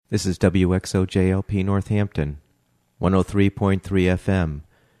This is WXOJLP Northampton, 103.3 FM,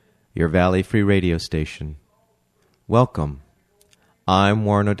 your Valley Free radio station. Welcome. I'm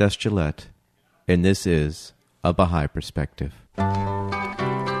Warren Odess-Gillette, and this is A Baha'i Perspective.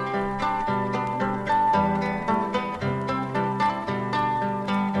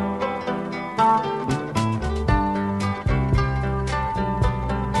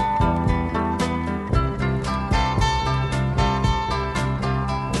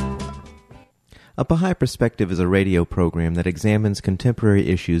 A Baha'i Perspective is a radio program that examines contemporary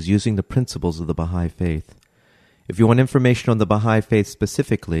issues using the principles of the Baha'i Faith. If you want information on the Baha'i Faith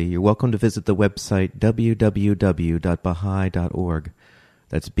specifically, you're welcome to visit the website www.baha'i.org.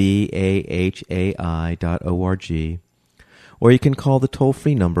 That's BAHAI.org. Or you can call the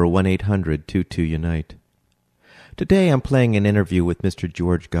toll-free number 1-800-22-UNITE. Today I'm playing an interview with Mr.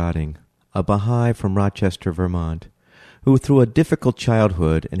 George Godding, a Baha'i from Rochester, Vermont, who through a difficult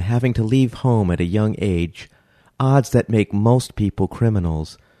childhood and having to leave home at a young age, odds that make most people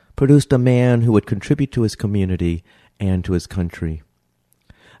criminals, produced a man who would contribute to his community and to his country.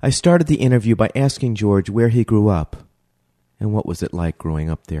 I started the interview by asking George where he grew up and what was it like growing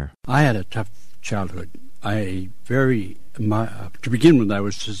up there. I had a tough childhood. To begin with, I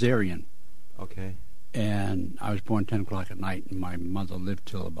was cesarean. Okay. And I was born 10 o'clock at night, and my mother lived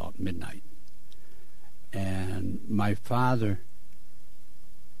till about midnight. And my father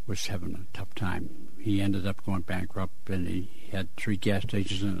was having a tough time. He ended up going bankrupt, and he had 3 gas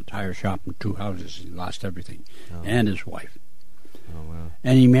stations and a tire shop and 2 houses. He lost everything, and his wife. Oh, wow.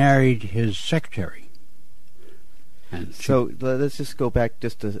 And he married his secretary. And so let's just go back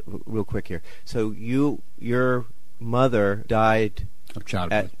real quick here. So your mother died of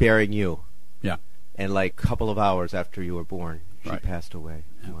childbirth at bearing you. Yeah. And like a couple of hours after you were born, she Right. passed away.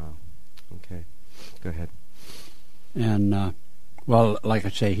 Yeah. Wow. Okay. Go ahead. And, well, like I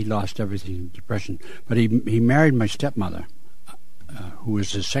say, he lost everything in depression. But he married my stepmother, who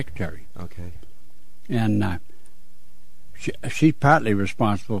was his secretary. Okay. And she's partly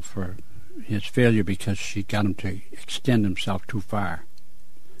responsible for his failure because she got him to extend himself too far.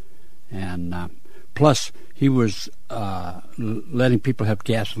 And plus, he was letting people have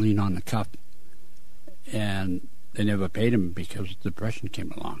gasoline on the cuff, and they never paid him because depression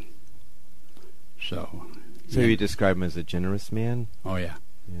came along. So you describe him as a generous man? Oh, yeah.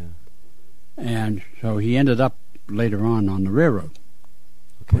 Yeah. And so he ended up later on the railroad,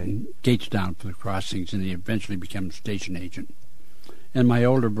 Okay. putting gates down for the crossings, and he eventually became a station agent. And my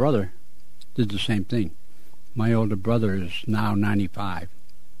older brother did the same thing. My older brother is now 95,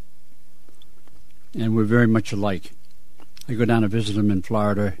 and we're very much alike. I go down to visit him in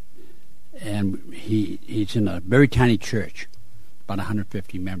Florida, and he's in a very tiny church, about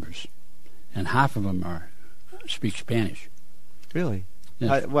 150 members. And half of them speak Spanish. Really?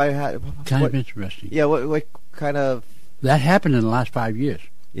 Yes. Kind of interesting. Yeah, what kind of... That happened in the last 5 years.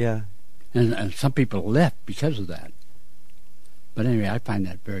 Yeah. And some people left because of that. But anyway, I find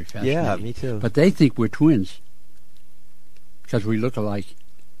that very fascinating. Yeah, me too. But they think we're twins because we look alike,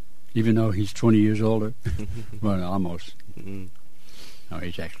 even though he's 20 years older. Well, almost. Mm-hmm. No,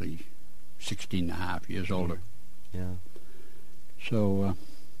 he's actually 16 and a half years older. Yeah. So...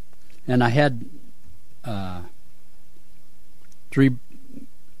 and I had 3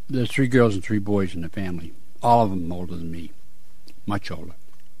 girls and 3 boys in the family, all of them older than me, much older.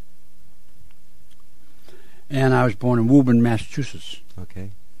 And I was born in Woburn, Massachusetts.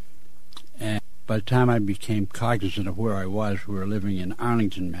 Okay. And by the time I became cognizant of where I was, we were living in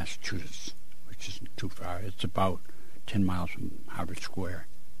Arlington, Massachusetts, which isn't too far. It's about 10 miles from Harvard Square.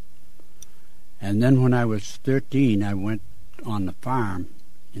 And then when I was 13, I went on the farm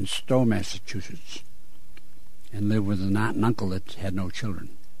in Stowe, Massachusetts, and lived with an aunt and uncle that had no children.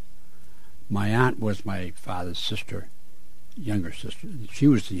 My aunt was my father's sister, younger sister. She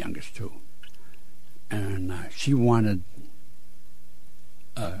was the youngest, too. And she wanted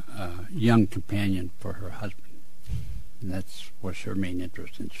a young companion for her husband. And that was her main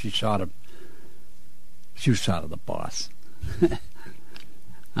interest. And she was sort of the boss.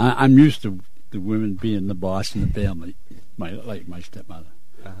 I'm used to the women being the boss in the family, like my stepmother.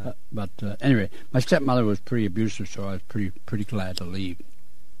 Uh-huh. But anyway, my stepmother was pretty abusive, so I was pretty glad to leave.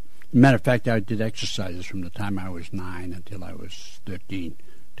 Matter of fact, I did exercises from the time I was 9 until I was 13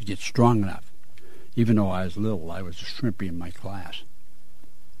 to get strong enough. Even though I was little, I was a shrimpy in my class.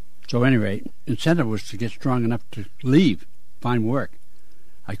 So anyway, incentive was to get strong enough to leave, find work.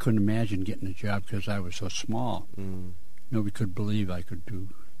 I couldn't imagine getting a job because I was so small. Mm. Nobody could believe I could do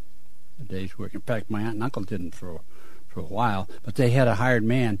a day's work. In fact, my aunt and uncle didn't for a while, but they had a hired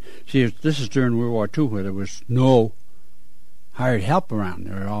man. See, this is during World War II, where there was no hired help around.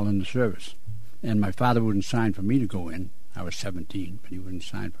 They were all in the service. And my father wouldn't sign for me to go in. I was 17, but he wouldn't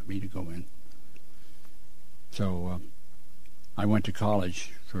sign for me to go in. So I went to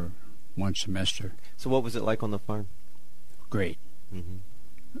college for one semester. So what was it like on the farm? Great. Mm-hmm.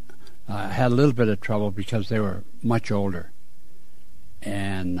 I had a little bit of trouble because they were much older.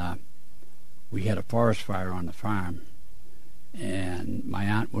 And we had a forest fire on the farm, and my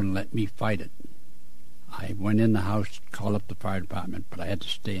aunt wouldn't let me fight it. I went in the house, called up the fire department, but I had to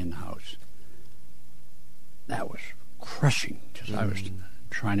stay in the house. That was crushing because I was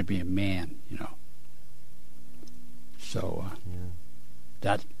trying to be a man, you know. So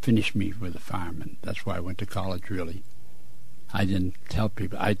that finished me with the farm, and that's why I went to college, really. I didn't tell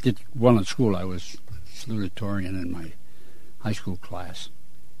people. I did well in school. I was salutatorian in my high school class.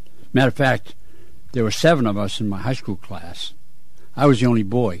 Matter of fact, there were 7 of us in my high school class. I was the only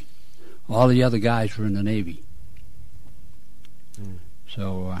boy. All the other guys were in the Navy.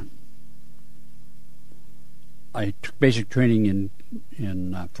 So I took basic training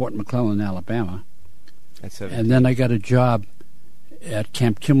in Fort McClellan, Alabama. And then I got a job at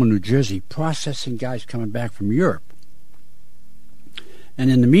Camp Kimmel, New Jersey, processing guys coming back from Europe. And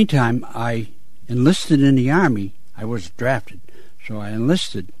in the meantime, I enlisted in the Army. I was drafted, so I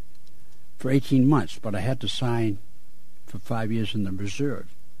enlisted for 18 months, but I had to sign for 5 years in the reserve.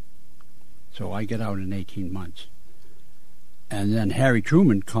 So I got out in 18 months. And then Harry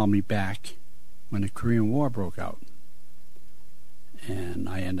Truman called me back when the Korean War broke out. And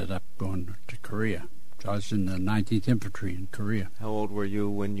I ended up going to Korea. So I was in the 19th Infantry in Korea. How old were you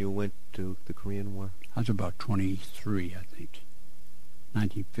when you went to the Korean War? I was about 23, I think.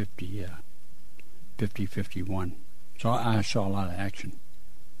 1950, yeah. 50, 51. So I saw a lot of action.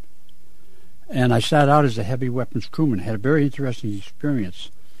 And I started out as a heavy weapons crewman. Had a very interesting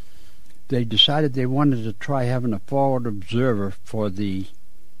experience. They decided they wanted to try having a forward observer for the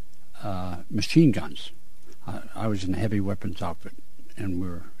machine guns. I was in a heavy weapons outfit, and we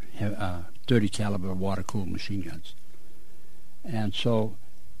were 30 caliber water-cooled machine guns. And so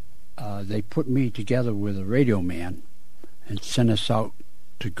they put me together with a radio man and sent us out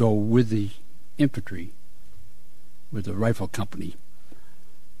to go with the infantry, with the rifle company,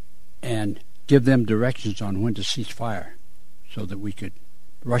 and give them directions on when to cease fire so that we could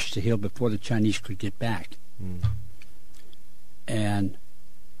rush the hill before the Chinese could get back. And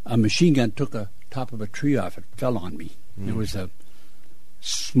a machine gun took the top of a tree off. It fell on me. It was a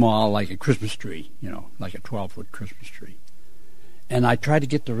small, like a Christmas tree, you know, like a 12-foot Christmas tree. And I tried to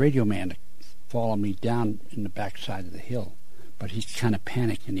get the radio man to follow me down in the backside of the hill, but he kind of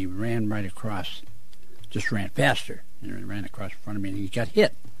panicked and he ran right across, just ran faster, and he ran across in front of me and he got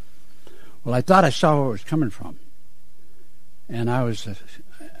hit. Well, I thought I saw where it was coming from. And I was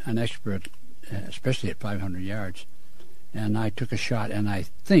an expert, especially at 500 yards. And I took a shot, and I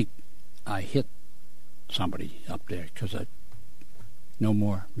think I hit somebody up there because no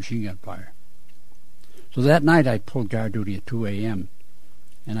more machine gun fire. So that night I pulled guard duty at 2 a.m.,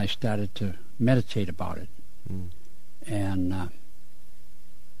 and I started to meditate about it. And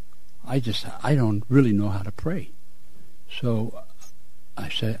I don't really know how to pray. So I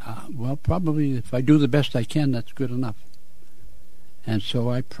said, well, probably if I do the best I can, that's good enough. And so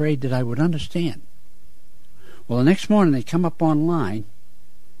I prayed that I would understand. Well, the next morning they come up online,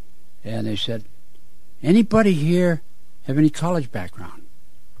 and they said, anybody here have any college background?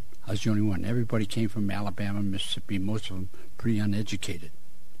 I was the only one. Everybody came from Alabama, Mississippi, most of them pretty uneducated.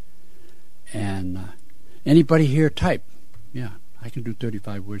 And anybody here type? Yeah, I can do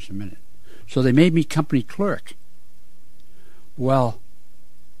 35 words a minute. So they made me company clerk. Well,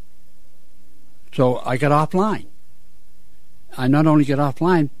 so I got offline. I not only got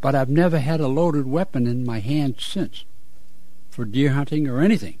offline, but I've never had a loaded weapon in my hand since, for deer hunting or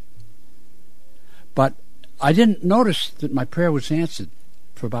anything. But I didn't notice that my prayer was answered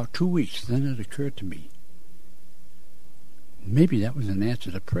for about 2 weeks. Then it occurred to me, maybe that was an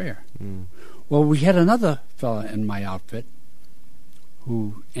answer to prayer. Well, we had another fella in my outfit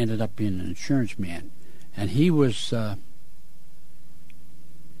who ended up being an insurance man, and he was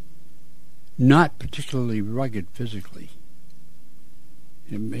not particularly rugged physically.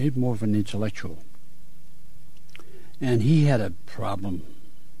 He was more of an intellectual. And he had a problem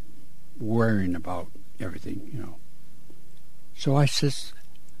worrying about everything, you know. So I says,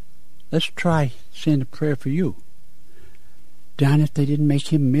 let's try saying a prayer for you. Darn if they didn't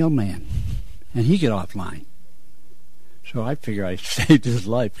make him mailman. And he got offline. So I figure I saved his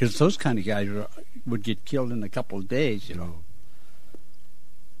life, because those kind of guys would get killed in a couple of days, you know.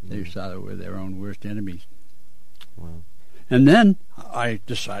 They saw they were their own worst enemies. Wow. And then I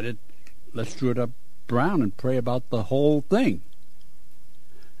decided, let's do it up Brown and pray about the whole thing.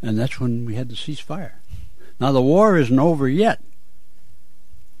 And that's when we had the ceasefire. Now, the war isn't over yet.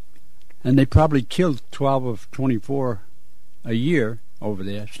 And they probably killed 12 of 24 a year over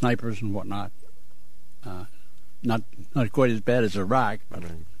there, snipers and whatnot. Not quite as bad as Iraq, but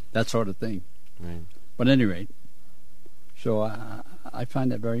Right. that sort of thing. Right. But at any rate, so I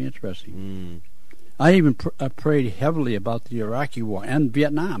find that very interesting. Mm. I even prayed heavily about the Iraqi war and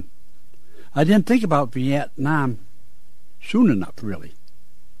Vietnam. I didn't think about Vietnam soon enough, really.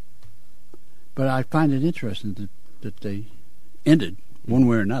 But I find it interesting that they ended one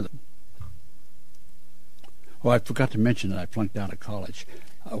way or another. Oh, I forgot to mention that I flunked out of college.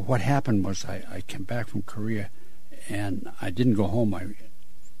 What happened was I came back from Korea, and I didn't go home.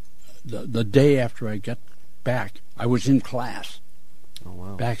 The day after I got back, I was in class. Oh,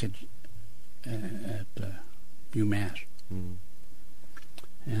 wow. Back at UMass. Mm.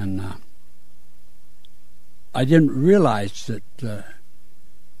 And I didn't realize that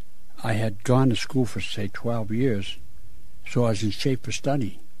I had gone to school for, say, 12 years, so I was in shape for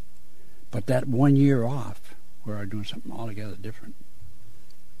study. But that 1 year off, where I was doing something altogether different,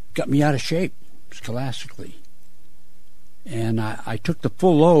 got me out of shape scholastically. And I took the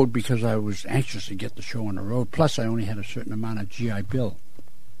full load because I was anxious to get the show on the road. Plus, I only had a certain amount of GI Bill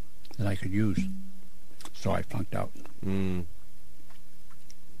that I could use. So I flunked out. Mm.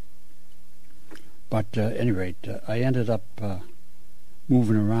 But at any rate, I ended up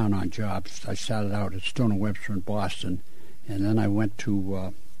moving around on jobs. I started out at Stone & Webster in Boston, and then I went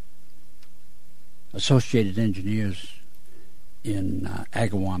to Associated Engineers in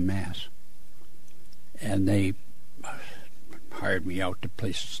Agawam, Mass. And they hired me out to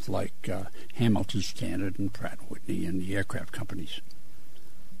places like Hamilton Standard and Pratt & Whitney and the aircraft companies.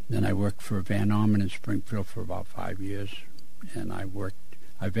 Then I worked for Van Orman in Springfield for about 5 years, and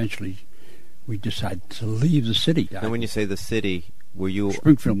eventually we decided to leave the city. And when you say the city, were you...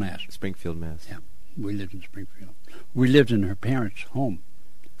 Springfield, Mass. Springfield, Mass. Yeah, we lived in Springfield. We lived in her parents' home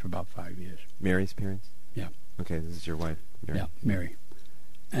for about 5 years. Mary's parents? Yeah. Okay, this is your wife, Mary. Yeah, Mary.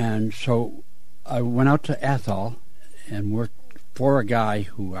 And so I went out to Athol and worked for a guy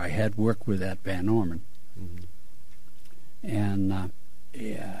who I had worked with at Van Orman. Mm-hmm. And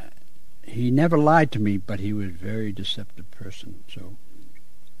he never lied to me, but he was a very deceptive person. So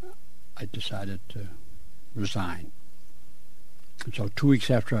I decided to resign. And so 2 weeks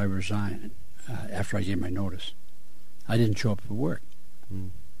after I resigned, after I gave my notice, I didn't show up for work. Mm.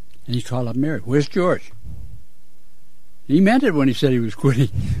 And he called up Mary, "Where's George?" He meant it when he said he was quitting.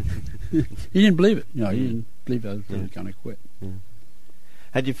 He didn't believe it. He didn't believe I was really going to quit.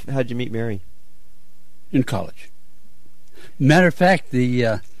 Yeah. How'd you meet Mary? In college. Matter of fact,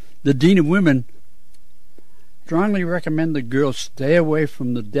 the Dean of Women strongly recommended girls stay away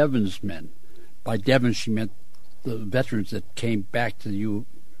from the Devons men. By Devons, she meant the veterans that came back to the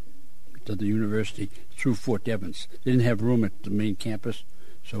university through Fort Devens. They didn't have room at the main campus,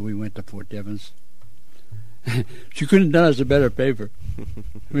 so we went to Fort Devens. She couldn't have done us a better favor.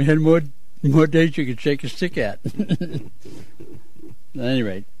 We had more days you could shake a stick at. At any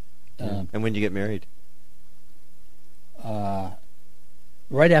rate. And when did you get married?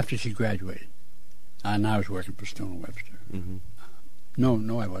 Right after she graduated. And I was working for Stone & Webster. Mm-hmm.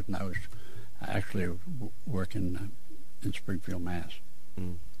 No, I wasn't. I was actually working in Springfield, Mass.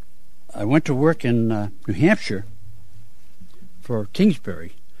 Mm. I went to work in New Hampshire for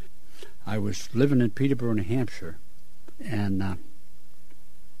Kingsbury. I was living in Peterborough, New Hampshire, and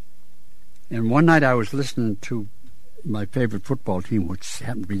one night I was listening to my favorite football team, which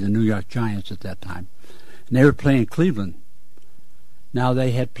happened to be the New York Giants at that time, and they were playing Cleveland. Now,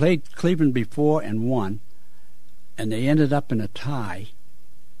 they had played Cleveland before and won, and they ended up in a tie,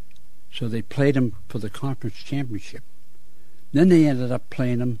 so they played them for the conference championship. Then they ended up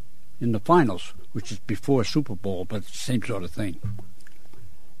playing them in the finals, which is before Super Bowl, but it's the same sort of thing.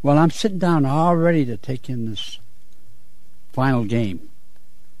 Well, I'm sitting down all ready to take in this final game.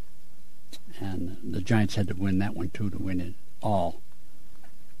 And the Giants had to win that one, too, to win it all.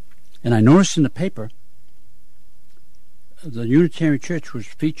 And I noticed in the paper, the Unitarian Church was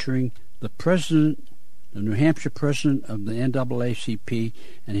featuring the president, the New Hampshire president of the NAACP,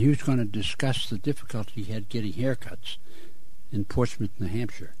 and he was going to discuss the difficulty he had getting haircuts in Portsmouth, New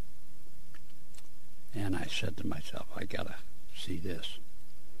Hampshire. And I said to myself, I got to see this.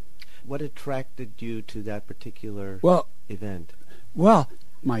 What attracted you to that particular event? Well,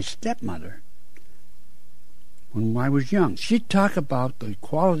 my stepmother, when I was young, she'd talk about the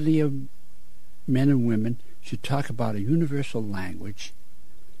equality of men and women. She'd talk about a universal language.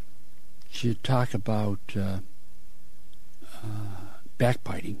 She'd talk about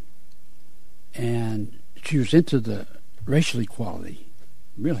backbiting. And she was into the racial equality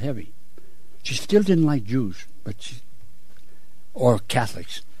real heavy. She still didn't like Jews, or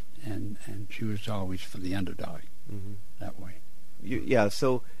Catholics, and she was always for the underdog that way.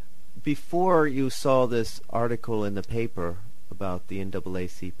 So before you saw this article in the paper about the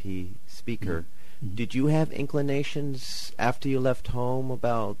NAACP speaker, did you have inclinations after you left home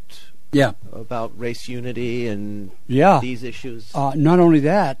about race unity and these issues? Not only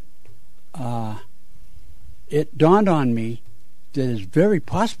that, it dawned on me that it's very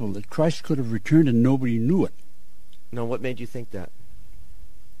possible that Christ could have returned and nobody knew it. Now, what made you think that?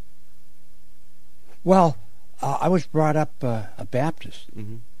 Well, I was brought up a Baptist,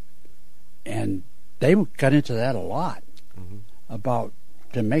 and they got into that a lot about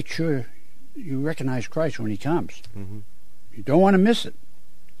to make sure you recognize Christ when he comes. You don't want to miss it.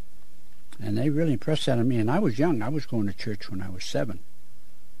 And they really impressed that on me. And I was young. I was going to church when I was 7.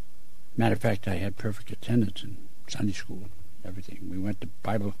 Matter of fact, I had perfect attendance in Sunday school, everything. We went to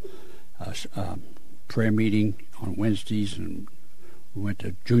Bible prayer meeting on Wednesdays, and we went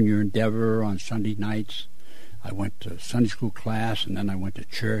to Junior Endeavor on Sunday nights. I went to Sunday school class, and then I went to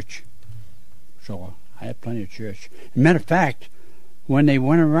church. So I had plenty of church. Matter of fact, when they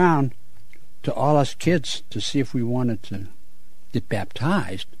went around to all us kids to see if we wanted to get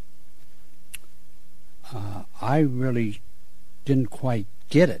baptized, I really didn't quite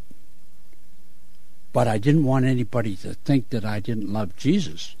get it. But I didn't want anybody to think that I didn't love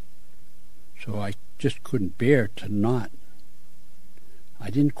Jesus. So I just couldn't bear to not. I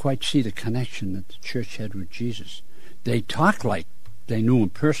didn't quite see the connection that the church had with Jesus. They talked like they knew him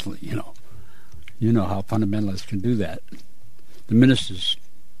personally, you know. You know how fundamentalists can do that. The ministers.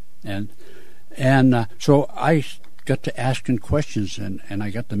 And so I got to asking questions, and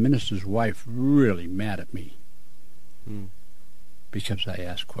I got the minister's wife really mad at me because I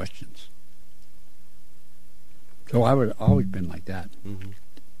asked questions. So I would always been like that.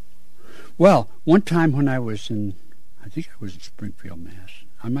 Well, one time when I was in, I think I was in Springfield, Mass.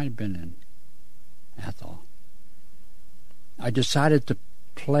 I might have been in Athol. I decided to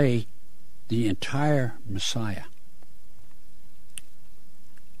play the entire Messiah.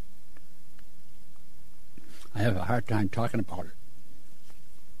 I have a hard time talking about it.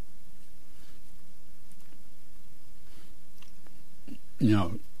 You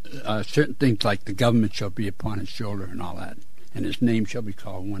know, certain things like the government shall be upon his shoulder and all that, and his name shall be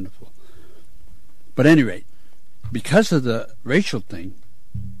called Wonderful. But at any rate, because of the racial thing,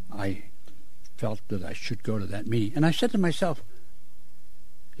 I felt that I should go to that meeting. And I said to myself,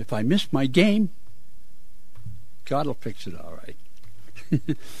 if I miss my game, God will fix it all right.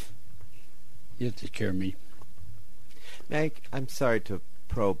 He'll take care of me. Meg, I'm sorry to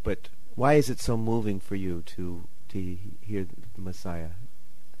probe, but why is it so moving for you to hear the Messiah?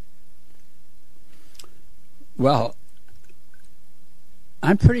 Well,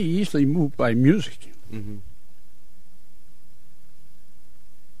 I'm pretty easily moved by music.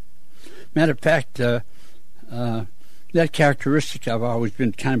 Matter of fact, that characteristic I've always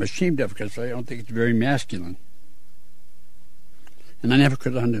been kind of ashamed of because I don't think it's very masculine. And I never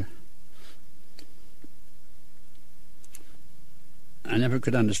could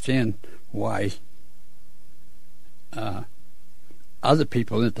understand why other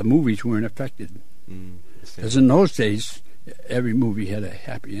people at the movies weren't affected. Because in those days, every movie had a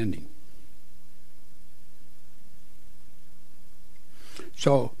happy ending.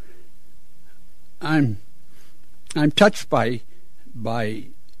 So I'm touched by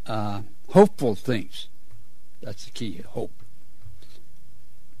hopeful things. That's the key, hope.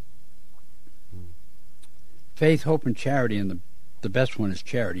 Faith, hope, and charity, and the best one is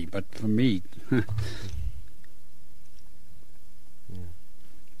charity. But for me,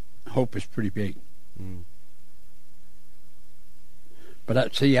 hope is pretty big.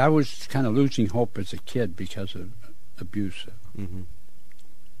 But I was kind of losing hope as a kid because of abuse.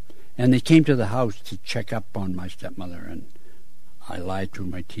 And they came to the house to check up on my stepmother, and I lied through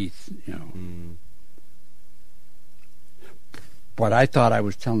my teeth, you know. But I thought I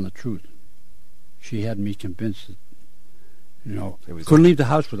was telling the truth. She had me convinced that, you know, couldn't leave the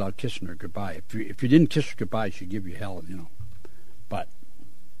house without kissing her goodbye. If you didn't kiss her goodbye, she'd give you hell, you know. But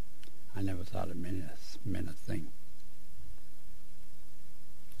I never thought it meant a thing.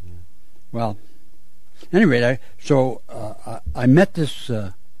 Well, anyway, I met this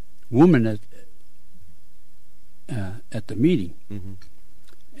woman at the meeting,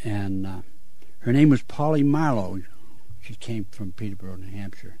 and her name was Polly Marlowe. She came from Peterborough, New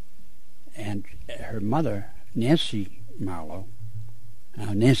Hampshire, and her mother, Nancy Marlowe,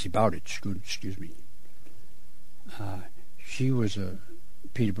 Nancy Bowditch, excuse me. She was a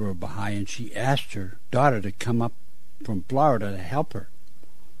Peterborough Bahá'í, and she asked her daughter to come up from Florida to help her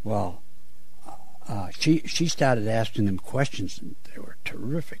Well, she started asking him questions, and they were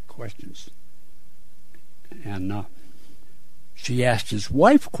terrific questions. And she asked his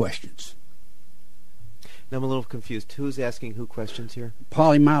wife questions. Now I'm a little confused. Who's asking who questions here?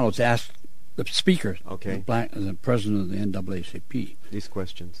 Polly Miles asked the speaker, Okay. the president of the NAACP, These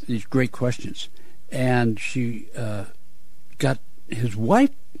questions. these great questions. And she got his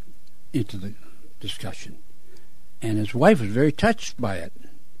wife into the discussion. And his wife was very touched by it.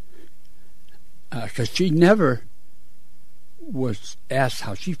 Because she never was asked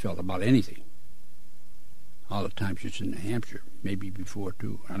how she felt about anything. All the time she was in New Hampshire, maybe before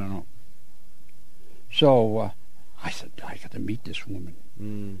too, I don't know. So I said, I got to meet this woman.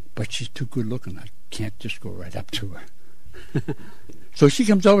 But she's too good looking. I can't just go right up to her. So she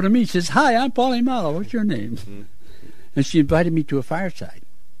comes over to me and says, "Hi, I'm Paulie Marlowe. What's your name?" And she invited me to a fireside.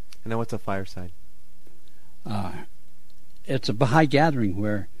 And now what's a fireside? It's a Bahá'í gathering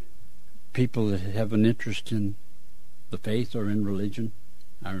where people that have an interest in the faith or in religion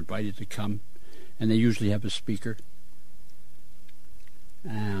are invited to come, and they usually have a speaker.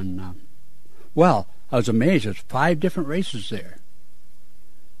 And, well, I was amazed. There's 5 different races there.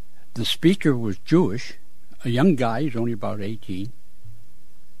 The speaker was Jewish, a young guy. He's only about 18.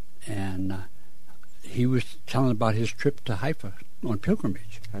 And he was telling about his trip to Haifa on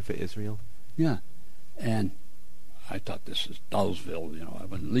pilgrimage. Haifa, Israel? Yeah. And I thought, this is Dullsville, I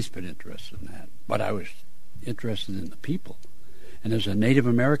would at least been interested in that. But I was interested in the people. And there's a Native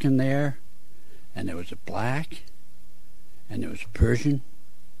American there, and there was a black, and there was a Persian.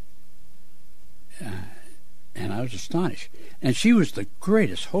 And I was astonished. And she was the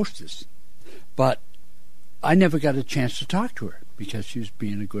greatest hostess. But I never got a chance to talk to her because she was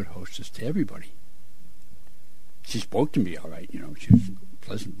being a good hostess to everybody. She spoke to me all right, she was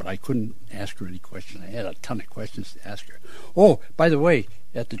pleasant, but I couldn't ask her any questions. I had a ton of questions to ask her. Oh, by the way,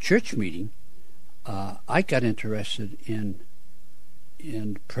 at the church meeting, I got interested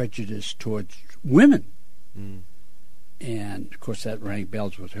in prejudice towards women. And, of course, that rang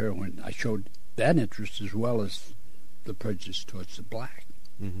bells with her when I showed that interest as well as the prejudice towards the black.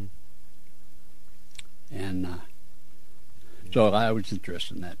 And so I was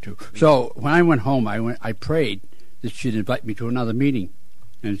interested in that, too. So when I went home, I prayed that she'd invite me to another meeting.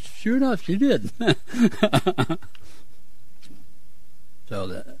 And sure enough, she did.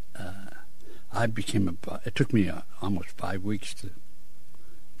 So I became it took me almost 5 weeks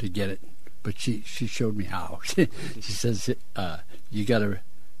to get it, but she showed me how. She says, you got to.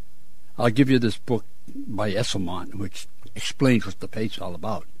 I'll give you this book by Esselmont, which explains what the faith's all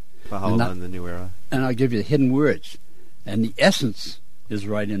about. Baha'u'llah in the New Era. And I'll give you the hidden words, and the essence is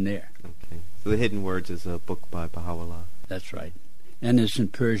right in there. Okay. So the Hidden Words is a book by Baha'u'llah. That's right. And it's in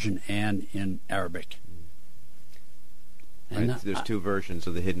Persian and in Arabic. Right. So there's 2 versions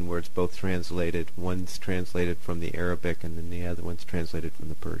of the Hidden Words, both translated. One's translated from the Arabic, and then the other one's translated from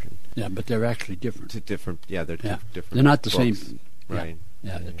the Persian. Yeah, but they're actually different. It's different. Yeah, they're different. They're not the books. same. Right.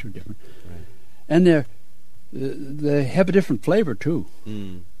 Yeah, they're 2 different. Right. And they have a different flavor too.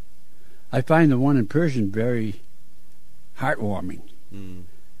 I find the one in Persian very heartwarming,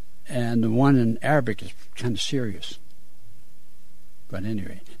 and the one in Arabic is kind of serious. But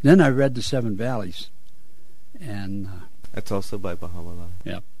anyway, then I read The 7 Valleys, and that's also by Baha'u'llah.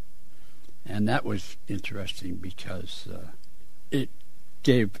 Yeah, and that was interesting because it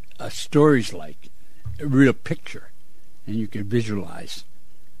gave stories like a real picture, and you could visualize.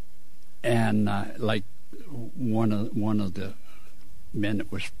 And like one of the men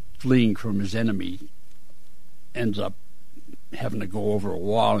that was fleeing from his enemy ends up having to go over a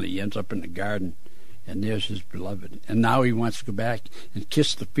wall, and he ends up in the garden, and there's his beloved. And now he wants to go back and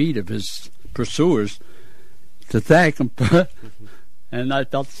kiss the feet of his pursuers to thank them. And I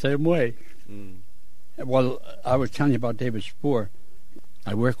felt the same way. Well, I was telling you about David Spoor.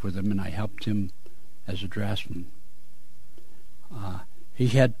 I worked with him, and I helped him as a draftsman. He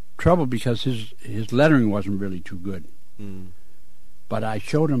had trouble because his lettering wasn't really too good. But I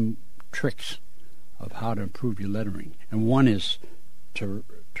showed him tricks of how to improve your lettering. And one is to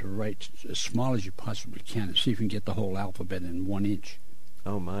write as small as you possibly can and see if you can get the whole alphabet in 1 inch.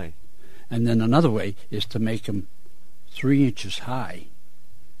 Oh, my. And then another way is to make them 3 inches high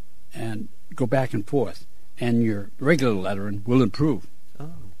and go back and forth. And your regular lettering will improve.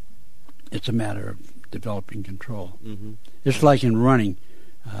 Oh. It's a matter of developing control. It's like in running.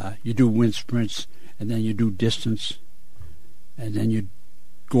 You do wind sprints, and then you do distance, and then you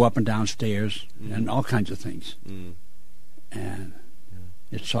go up and down stairs, and all kinds of things. And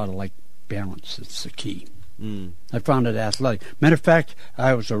it's sort of like balance. It's the key. I found it athletic. Matter of fact,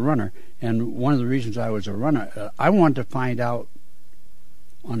 I was a runner, and one of the reasons I was a runner, I wanted to find out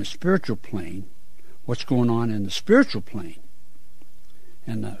on a spiritual plane what's going on in the spiritual plane.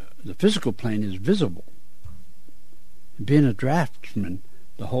 And the physical plane is visible. And being a draftsman,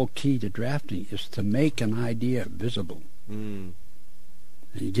 the whole key to drafting is to make an idea visible. Mm.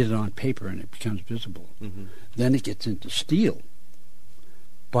 And you get it on paper and it becomes visible. Mm-hmm. Then it gets into steel.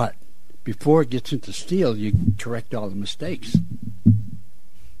 But before it gets into steel, you correct all the mistakes.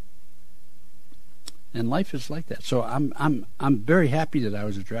 And life is like that. So I'm very happy that I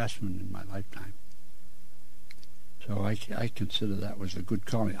was a draftsman in my lifetime. So I consider that was a good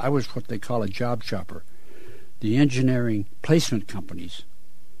calling. I was what they call a job shopper. The engineering placement companies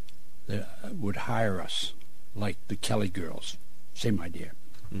that would hire us, like the Kelly girls, same idea.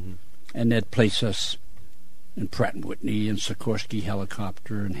 Mm-hmm. And they'd place us in Pratt & Whitney and Sikorsky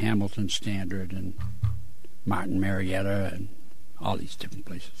Helicopter and Hamilton Standard and Martin Marietta and all these different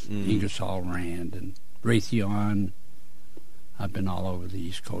places. Ingersoll Rand and Raytheon. I've been all over the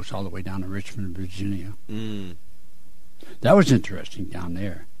East Coast, all the way down to Richmond, Virginia. Mm. That was interesting down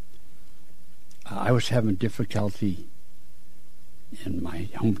there. I was having difficulty in my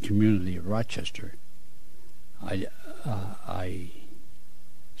home community of Rochester. I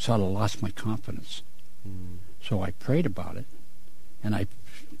sort of lost my confidence. Mm. So I prayed about it, and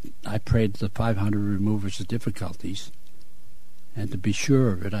I prayed the 500 removers of difficulties, and to be sure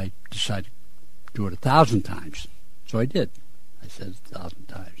of it, I decided to do it 1,000 times. So I did. I said 1,000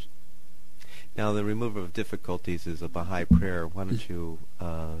 times. Now, the remover of difficulties is a Bahá'í prayer. Why don't you...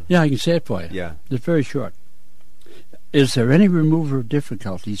 Yeah, I can say it for you. Yeah. It's very short. Is there any remover of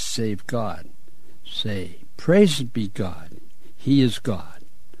difficulties save God? Say, praised be God. He is God.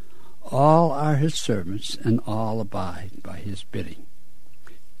 All are his servants, and all abide by his bidding.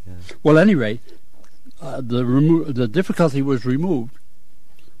 Yeah. Well, at any rate, the difficulty was removed.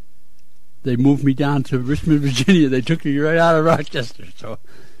 They moved me down to Richmond, Virginia. They took me right out of Rochester. So,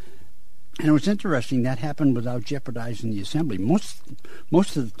 and it was interesting. That happened without jeopardizing the assembly. Most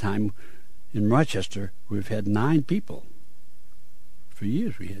of the time in Rochester, we've had 9 people. For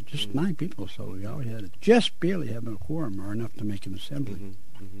years, we had just 9 people. So we always had to just barely have a quorum or enough to make an assembly.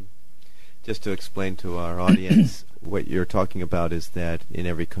 Mm-hmm. Mm-hmm. Just to explain to our audience, what you're talking about is that in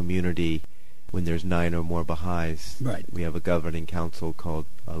every community, when there's 9 or more Baha'is, right, we have a governing council called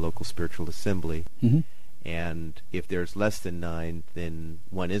a local spiritual assembly. Mm-hmm. And if there's less than 9, then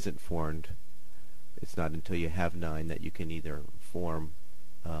one isn't formed. It's not until you have 9 that you can either form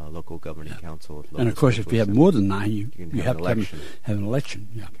a local governing council. And of course, if you have more than 9, you have to have an election.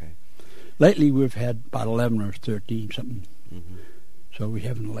 Yeah. Okay. Lately, we've had about 11 or 13, something. Mm-hmm. So we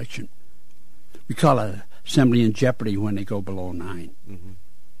have an election. We call it assembly in jeopardy when they go below 9. Mm-hmm.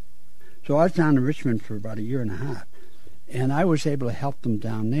 So I was down in Richmond for about a year and a half, and I was able to help them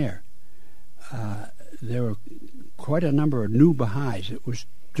down there. There were quite a number of new Baha'is. It was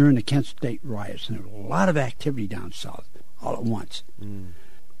during the Kent State riots, and there was a lot of activity down south all at once. Mm.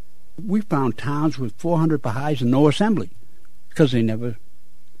 We found towns with 400 Baha'is and no assembly because they never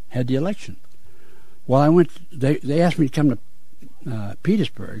had the election. Well, I went. They asked me to come to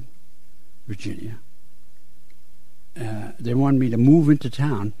Petersburg, Virginia. They wanted me to move into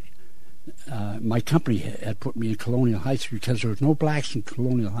town. My company had put me in Colonial Heights because there was no blacks in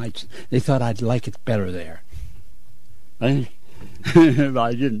Colonial Heights. They thought I'd like it better there. But I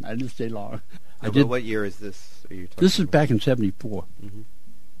didn't. I didn't stay long. What year is this? Are you talking This is back in '74. Mm-hmm.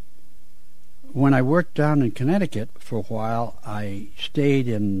 When I worked down in Connecticut for a while, I stayed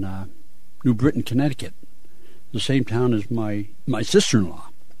in New Britain, Connecticut, the same town as my sister-in-law,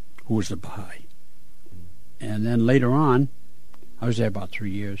 who was a Baha'i. And then later on, I was there about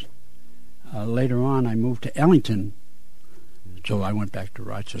 3 years. Later on, I moved to Ellington, so I went back to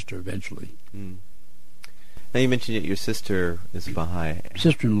Rochester eventually. Mm. Now, you mentioned that your sister is a Baha'i.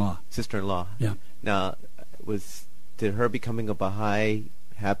 Sister-in-law. Sister-in-law. Yeah. Now, did her becoming a Baha'i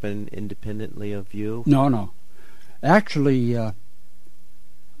happen independently of you? No. Actually,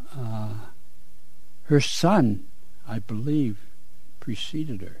 her son, I believe,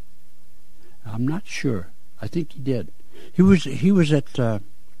 preceded her. I'm not sure. I think he did. He was at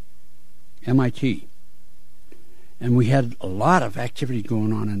MIT, and we had a lot of activity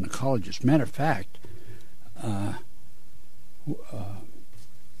going on in the colleges. Matter of fact, I'm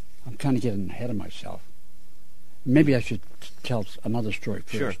kind of getting ahead of myself. Maybe I should tell another story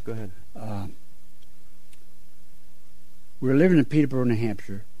first. Sure, go ahead. We were living in Peterborough, New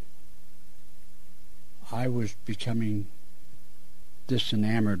Hampshire. I was becoming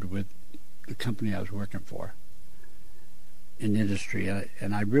disenamored with the company I was working for in industry,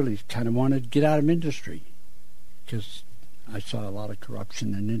 and I really kind of wanted to get out of industry because I saw a lot of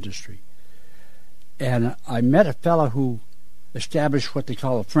corruption in industry. And I met a fellow who established what they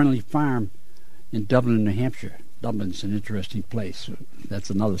call a friendly farm in Dublin, New Hampshire. Dublin's an interesting place. That's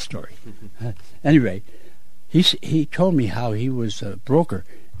another story. Anyway, he told me how he was a broker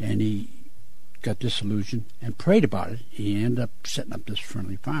and he got disillusioned and prayed about it. He ended up setting up this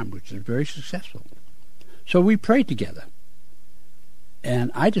friendly farm, which is very successful. So we prayed together,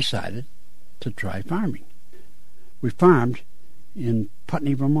 and I decided to try farming. We farmed in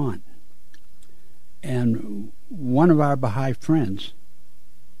Putney, Vermont, and one of our Baha'i friends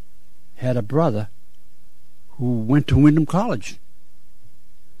had a brother who went to Windham College,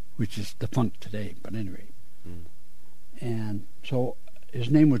 which is defunct today, but anyway. And so his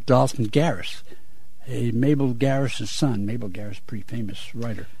name was Dalton Garris, Mabel Garris's son. Mabel Garris, pretty famous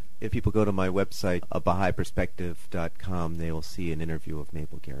writer. If people go to my website, Bahá'íPerspective.com, they will see an interview of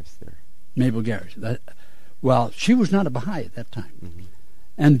Mabel Garris there. Mabel Garris. Well, she was not a Baha'i at that time. Mm-hmm.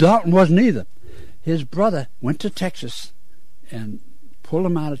 And Dalton wasn't either. His brother went to Texas and pulled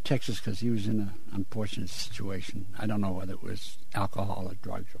him out of Texas because he was in an unfortunate situation. I don't know whether it was alcohol or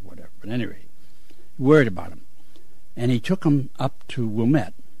drugs or whatever. But anyway, worried about him. And he took him up to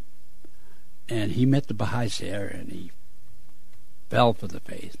Wilmette. And he met the Baha'is there, and he fell for the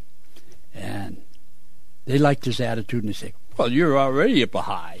faith. And they liked his attitude, and they say, well, you're already a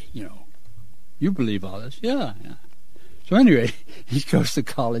Baha'i, you know. You believe all this? Yeah. So anyway, he goes to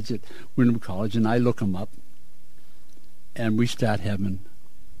college at Windham College, and I look him up. And we start having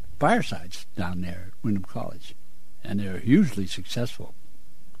firesides down there at Windham College. And they're hugely successful.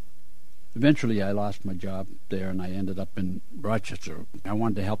 Eventually, I lost my job there, and I ended up in Rochester. I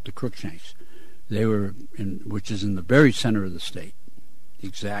wanted to help the Crookshanks. They were which is in the very center of the state, the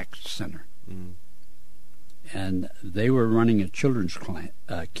exact center. Mm. And they were running a children's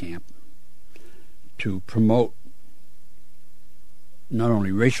camp to promote not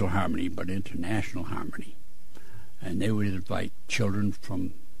only racial harmony, but international harmony. And they would invite children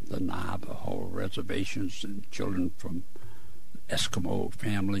from the Navajo reservations and children from Eskimo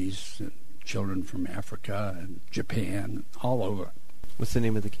families and children from Africa and Japan, all over. What's the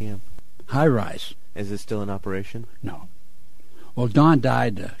name of the camp? High Rise. Is it still in operation? No. Well, Don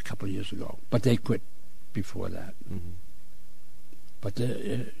died a couple of years ago, but they quit before that. Mm-hmm. But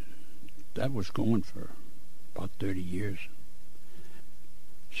that was going for about 30 years.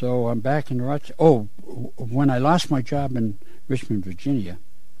 So I'm back in Rochester. Oh, when I lost my job in Richmond, Virginia,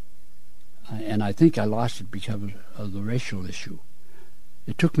 and I think I lost it because of the racial issue,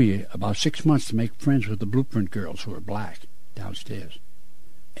 it took me about 6 months to make friends with the Blueprint girls who were black downstairs.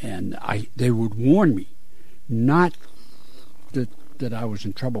 And they would warn me, not that I was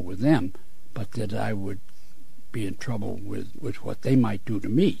in trouble with them, but that I would be in trouble with what they might do to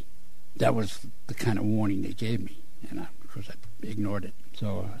me. That was the kind of warning they gave me, and of course I ignored it.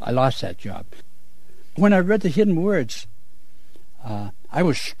 So I lost that job. When I read the Hidden Words, I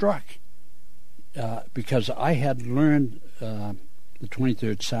was struck because I had learned the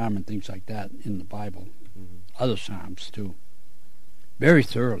 23rd Psalm and things like that in the Bible, other Psalms too, very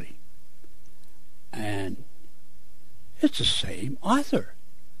thoroughly. And it's the same author,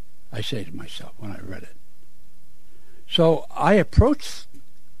 I say to myself when I read it. So I approached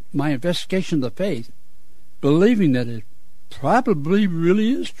my investigation of the faith believing that it probably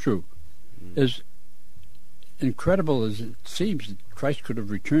really is true. As incredible as it seems that Christ could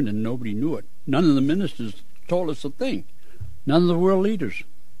have returned and nobody knew it, none of the ministers told us a thing. None of the world leaders.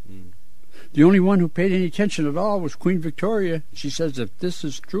 The only one who paid any attention at all was Queen Victoria. She says, if this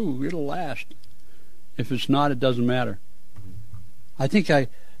is true, it'll last. If it's not, it doesn't matter. I think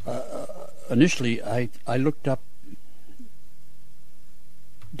initially I looked up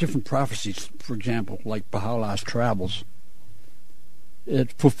different prophecies, for example, like Baha'u'llah's travels.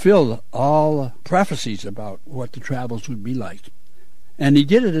 It fulfilled all prophecies about what the travels would be like. And he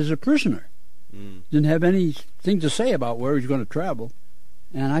did it as a prisoner. Didn't have anything to say about where he was going to travel.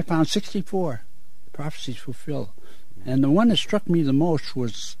 And I found 64 prophecies fulfilled. And the one that struck me the most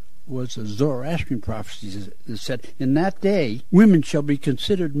was a Zoroastrian prophecy that said, in that day, women shall be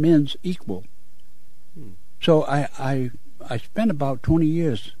considered men's equal. So I spent about 20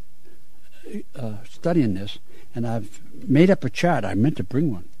 years studying this, and I've made up a chart. I meant to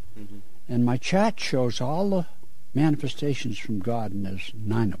bring one. Mm-hmm. And my chart shows all the manifestations from God, and there's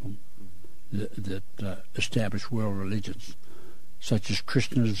 9 of them that establish world religions, such as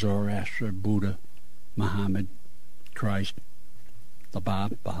Krishna, Zoroaster, Buddha, Muhammad, Christ, the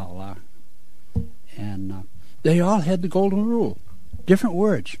Bab, Baha'u'llah. And they all had the golden rule, different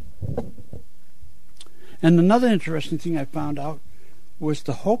words. And another interesting thing I found out was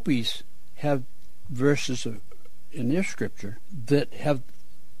the Hopis have verses in their scripture that have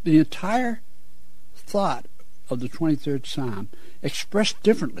the entire thought of the 23rd Psalm, expressed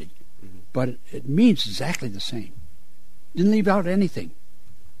differently, but it means exactly the same. Didn't leave out anything.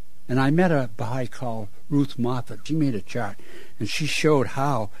 And I met a Baha'i called Ruth Moffat. She made a chart, and she showed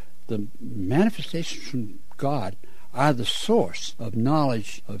how the manifestations from God are the source of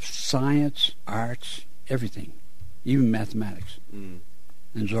knowledge of science, arts, everything, even mathematics. And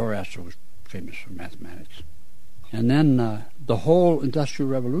Zoroaster was famous for mathematics. And then the whole Industrial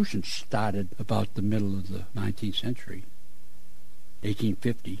Revolution started about the middle of the 19th century,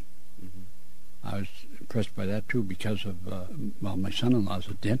 1850. I was impressed by that, too, because of, my son-in-law's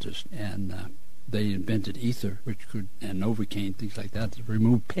a dentist, and they invented ether, which could, and Novocaine, things like that, to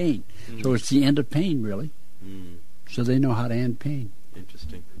remove pain. So it's the end of pain, really. So they know how to end pain.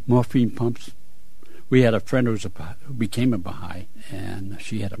 Interesting. Morphine pumps. We had a friend who became a Baha'i, and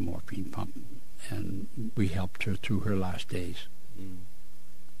she had a morphine pump, and we helped her through her last days.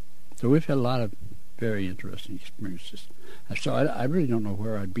 So we've had a lot of very interesting experiences. So I really don't know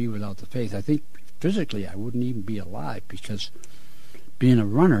where I'd be without the faith. I think physically I wouldn't even be alive, because being a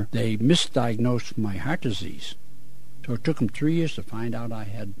runner, they misdiagnosed my heart disease. So it took them 3 years to find out I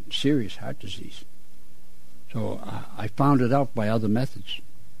had serious heart disease. So I found it out by other methods.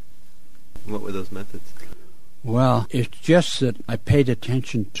 What were those methods? Well, it's just that I paid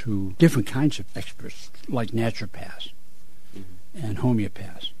attention to different kinds of experts, like naturopaths and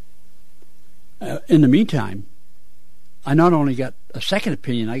homeopaths. In the meantime, I not only got a second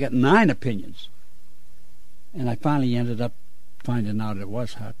opinion, I got 9 opinions. And I finally ended up finding out it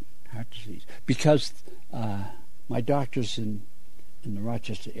was heart disease. Because my doctors in the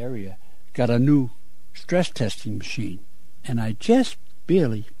Rochester area got a new stress testing machine, and I just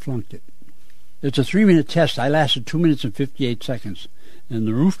barely flunked it. It's a 3-minute test. I lasted 2 minutes and 58 seconds, and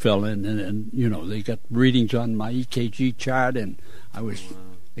the roof fell in, and they got readings on my EKG chart, and I was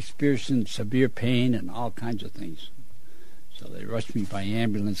experiencing severe pain and all kinds of things. So they rushed me by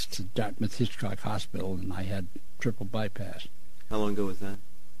ambulance to Dartmouth Hitchcock Hospital, and I had triple bypass. How long ago was that?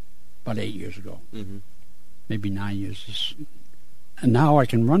 About 8 years ago. Maybe 9 years. And now I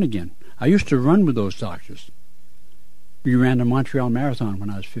can run again. I used to run with those doctors. We ran the Montreal Marathon when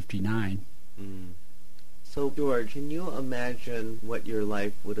I was 59. So, George, can you imagine what your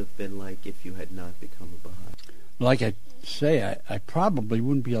life would have been like if you had not become a Baha'i? Like I say, I probably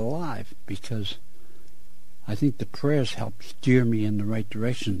wouldn't be alive, because I think the prayers helped steer me in the right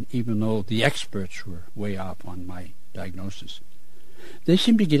direction, even though the experts were way off on my diagnosis. They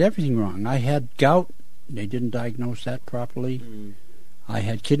seemed to get everything wrong. I had gout. They didn't diagnose that properly. I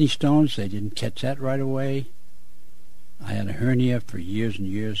had kidney stones. They didn't catch that right away. I had a hernia for years and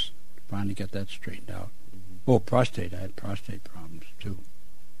years. Finally got that straightened out. Oh, prostate. I had prostate problems, too.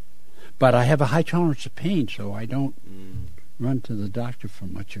 But I have a high tolerance of pain, so I don't run to the doctor for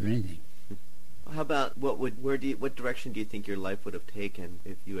much of anything. How about what direction do you think your life would have taken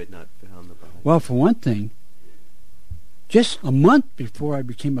if you had not found the Baha'i? Well, for one thing, just a month before I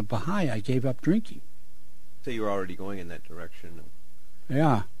became a Baha'i, I gave up drinking. So you were already going in that direction.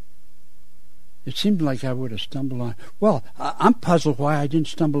 Yeah. It seemed like I would have stumbled on... Well, I'm puzzled why I didn't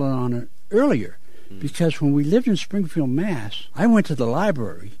stumble on it earlier. Because when we lived in Springfield, Mass., I went to the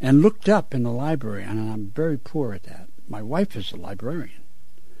library and looked up in the library, and I'm very poor at that. My wife is a librarian.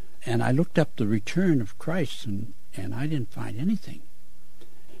 And I looked up the return of Christ, and I didn't find anything.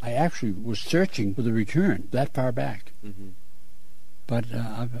 I actually was searching for the return that far back. But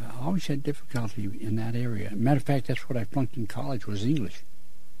I've always had difficulty in that area. Matter of fact, that's what I flunked in college, was English,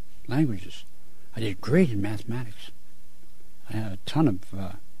 languages. I did great in mathematics. I had a ton of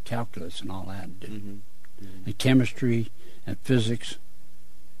calculus and all that. And chemistry and physics,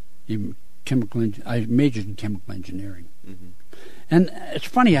 even I majored in chemical engineering. And it's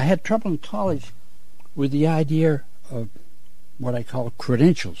funny, I had trouble in college with the idea of what I call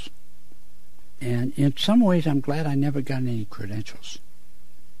credentials. And in some ways, I'm glad I never got any credentials,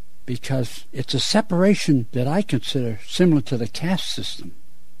 because it's a separation that I consider similar to the caste system,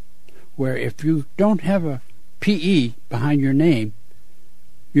 where if you don't have a P.E. behind your name,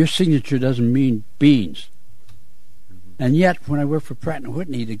 your signature doesn't mean beans. And yet, when I worked for Pratt &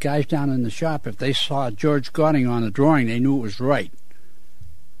 Whitney, the guys down in the shop, if they saw George Gotting on a drawing, they knew it was right,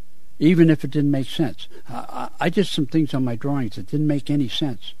 even if it didn't make sense. I did some things on my drawings that didn't make any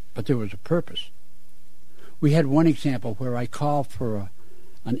sense, but there was a purpose. We had one example where I called for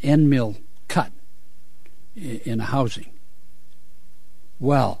an end mill cut in a housing.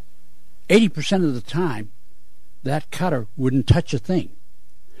 Well, 80% of the time, that cutter wouldn't touch a thing.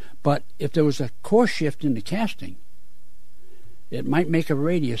 But if there was a core shift in the casting, it might make a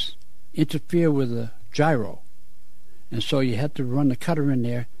radius interfere with a gyro. And so you had to run the cutter in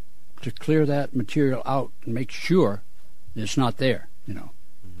there, to clear that material out and make sure it's not there,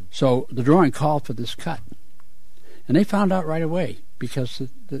 Mm-hmm. So the drawing called for this cut. And they found out right away because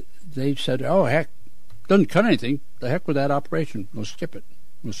they said, oh, heck, doesn't cut anything. The heck with that operation. We'll skip it.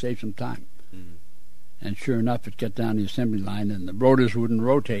 We'll save some time. Mm-hmm. And sure enough, it got down the assembly line and the rotors wouldn't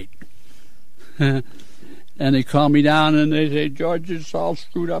rotate. And they called me down and they say, George, it's all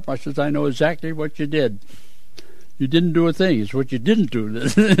screwed up. I says, I know exactly what you did. You didn't do a thing. It's what you didn't do.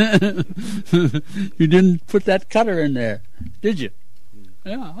 You didn't put that cutter in there, did you?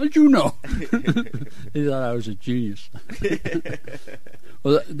 Yeah, how'd you know? They thought I was a genius.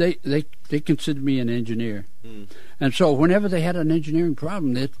 Well, they considered me an engineer. Mm. And so whenever they had an engineering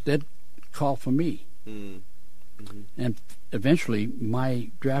problem, they'd call for me. Mm. Mm-hmm. And eventually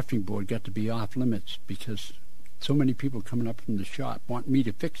my drafting board got to be off limits because so many people coming up from the shop want me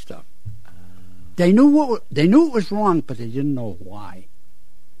to fix stuff. They knew it was wrong, but they didn't know why.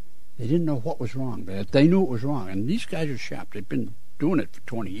 They didn't know what was wrong, but they knew it was wrong. And these guys are sharp. They've been doing it for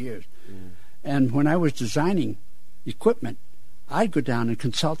 20 years. Mm. And when I was designing equipment, I'd go down and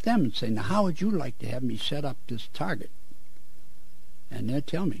consult them and say, now, how would you like to have me set up this target? And they'd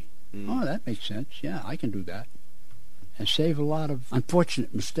tell me, oh, that makes sense. Yeah, I can do that. And save a lot of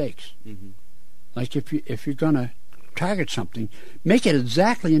unfortunate mistakes. Mm-hmm. Like if you're going to target something, make it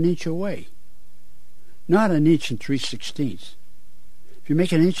exactly an inch away. Not an inch and 3/16. If you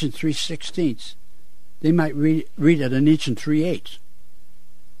make an inch and 3/16, they might read it an inch and 3/8,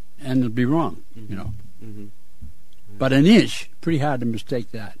 and it'll be wrong, Mm-hmm. But an inch, pretty hard to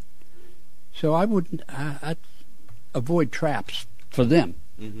mistake that. So I'd avoid traps for them.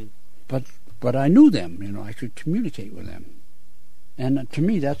 Mm-hmm. But I knew them, I could communicate with them, and to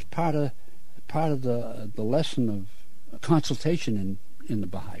me that's part of the lesson of consultation in the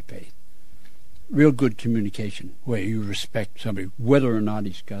Baha'i faith. Real good communication, where you respect somebody, whether or not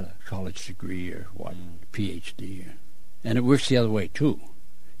he's got a college degree or what, PhD. And it works the other way, too.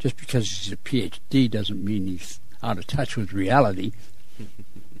 Just because he's a PhD doesn't mean he's out of touch with reality,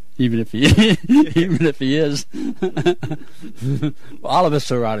 even if he is. All of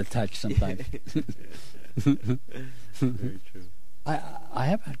us are out of touch sometimes. Very true. I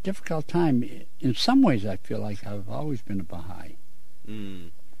have a difficult time. In some ways, I feel like I've always been a Baha'i. Mm.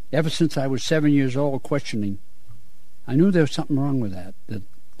 Ever since I was 7 years old, questioning, I knew there was something wrong with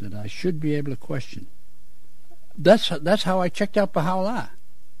that I should be able to question. That's how I checked out Baha'u'llah.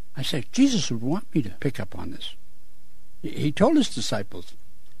 I said, Jesus would want me to pick up on this. He told his disciples,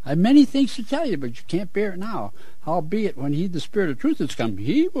 I have many things to tell you, but you can't bear it now. Howbeit, when the Spirit of truth has come,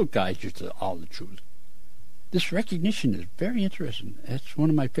 he will guide you to all the truth. This recognition is very interesting. That's one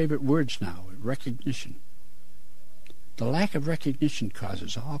of my favorite words now, recognition. The lack of recognition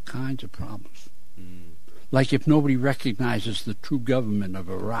causes all kinds of problems. Mm. Like if nobody recognizes the true government of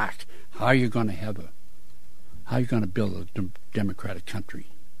Iraq, how are you going to build a democratic country?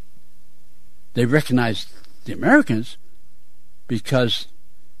 They recognize the Americans because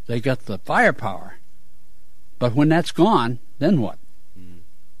they got the firepower. But when that's gone, then what? Mm.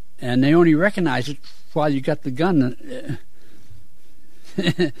 And they only recognize it while you got the gun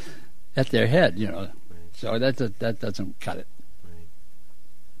at their head, So that doesn't cut it. Right.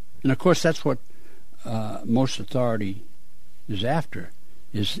 And of course that's what most authority is after,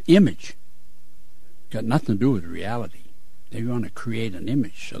 is image. Got nothing to do with reality. They want to create an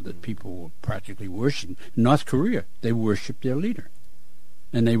image so that people will practically worship. In North Korea, they worship their leader.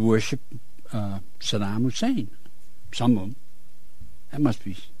 And they worship Saddam Hussein. Some of them. That must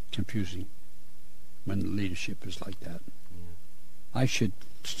be confusing when the leadership is like that. Yeah. I should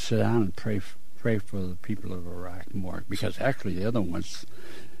sit down and pray for the people of Iraq more, because actually the other ones,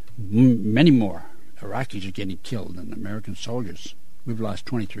 many more Iraqis are getting killed than American soldiers. We've lost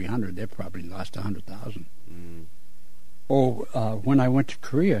 2,300. They've probably lost 100,000. Mm. When I went to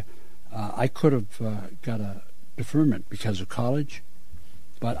Korea, I could have got a deferment because of college,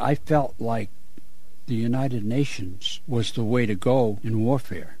 but I felt like the United Nations was the way to go in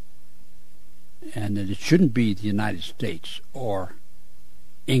warfare, and that it shouldn't be the United States or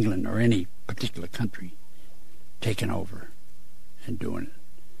England or any particular country taking over and doing it.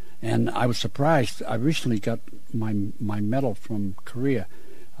 And I was surprised. I recently got my medal from Korea.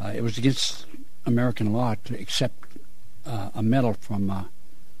 It was against American law to accept a medal from a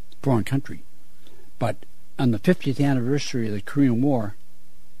foreign country. But on the 50th anniversary of the Korean War,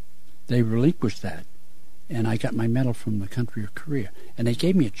 they relinquished that, and I got my medal from the country of Korea. And they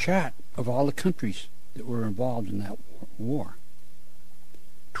gave me a chart of all the countries that were involved in that war.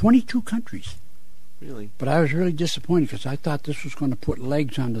 22 countries. Really? But I was really disappointed because I thought this was going to put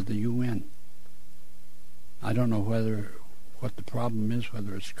legs onto the UN. I don't know what the problem is,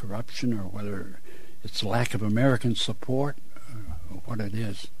 whether it's corruption or whether it's lack of American support or what it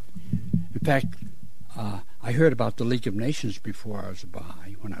is. In fact, I heard about the League of Nations before I was a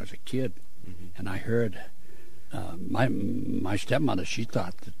Baha'i, when I was a kid. Mm-hmm. And I heard my stepmother, she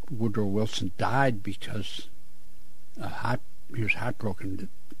thought that Woodrow Wilson died because he was heartbroken that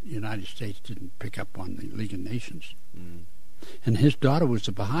the United States didn't pick up on the League of Nations. Mm. And his daughter was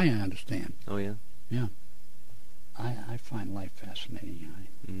a Baha'i, I understand. Oh, yeah? Yeah. I find life fascinating.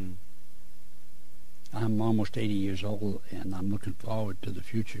 I'm almost 80 years old, and I'm looking forward to the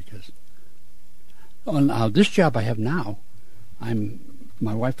future because now this job I have now,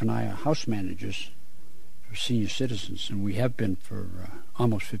 my wife and I are house managers for senior citizens, and we have been for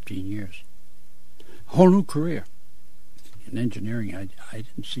almost 15 years. A whole new career. In engineering, I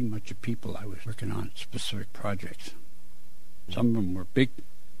didn't see much of people. I was working on specific projects. Some of them were big.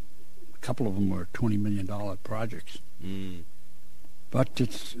 A couple of them were $20 million projects. Mm. But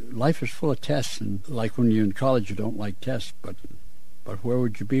life is full of tests, and like when you're in college, you don't like tests. But where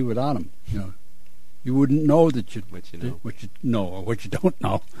would you be without them? You wouldn't know that what you know or what you don't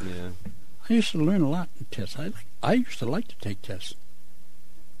know. Yeah. I used to learn a lot in tests. I used to like to take tests.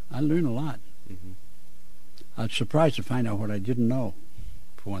 I learned a lot. Mm-hmm. I was surprised to find out what I didn't know,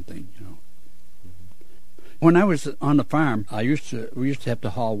 for one thing. Mm-hmm. When I was on the farm, we used to have to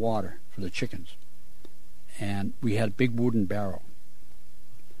haul water for the chickens, and we had a big wooden barrel,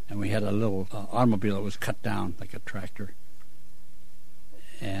 and we had a little automobile that was cut down like a tractor,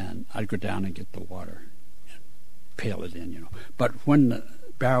 and I'd go down and get the water and pail it in, But when the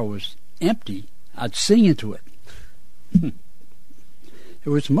barrel was empty, I'd sing into it. It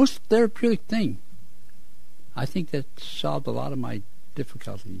was the most therapeutic thing. I think that solved a lot of my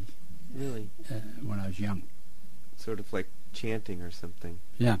difficulties. Really? When I was young. Sort of like chanting or something.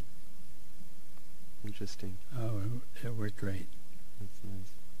 Yeah. Interesting. Oh, it worked great. That's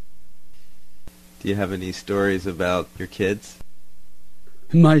nice. Do you have any stories about your kids?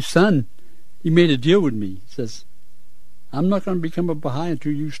 My son, he made a deal with me. He says, I'm not going to become a Baha'i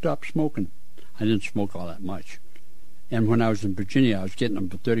until you stop smoking. I didn't smoke all that much. And when I was in Virginia, I was getting them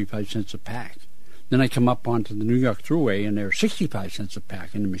for 35 cents a pack. Then I come up onto the New York Thruway, and they're 65 cents a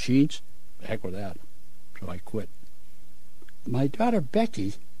pack in the machines. The heck with that. So I quit. My daughter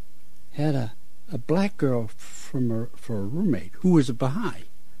Becky had a black girl for a roommate who was a Baha'i.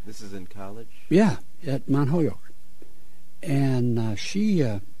 This is in college? Yeah, at Mount Holyoke. And she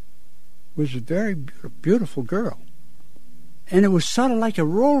was a very beautiful girl. And it was sort of like a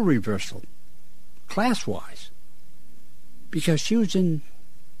role reversal, class-wise, because she was in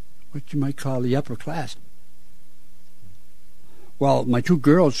what you might call the upper class. Well, my two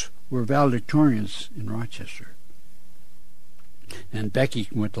girls were valedictorians in Rochester. And Becky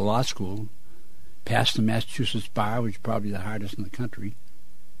went to law school, passed the Massachusetts bar, which is probably the hardest in the country.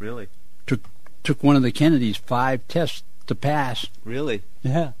 Really? Took one of the Kennedys 5 tests to pass. Really?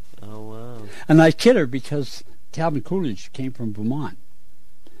 Yeah. Oh, wow. And I kid her because Calvin Coolidge came from Vermont.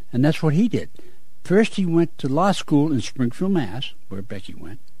 And that's what he did. First he went to law school in Springfield, Mass., where Becky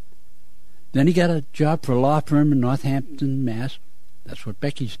went. Then he got a job for a law firm in Northampton, Mass. That's what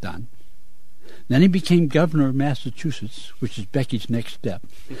Becky's done. Then he became governor of Massachusetts, which is Becky's next step.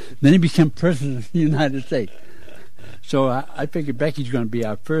 Then he became president of the United States. So I figured Becky's going to be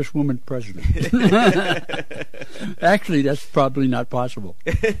our first woman president. Actually, that's probably not possible.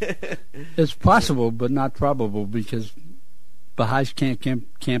 It's possible, but not probable, because Baha'is can't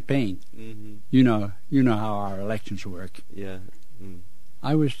campaign. Mm-hmm. You know how our elections work. Yeah. Mm.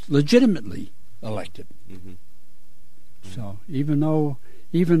 I was legitimately elected. Mm-hmm. So even though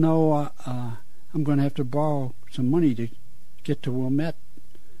I'm going to have to borrow some money to get to Wilmette,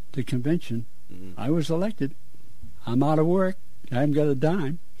 the convention, I was elected. I'm out of work. I haven't got a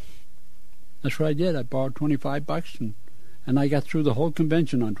dime. That's what I did. I borrowed $25, and I got through the whole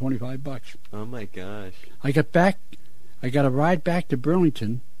convention on $25. Oh my gosh! I got a ride back to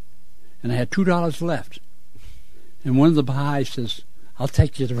Burlington, and I had $2 left. And one of the Baha'is says, "I'll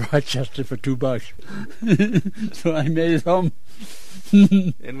take you to Rochester for $2." So I made it home.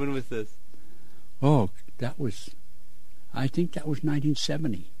 And when was this? Oh, I think that was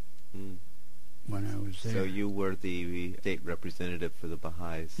 1970 when I was there. So you were the state representative for the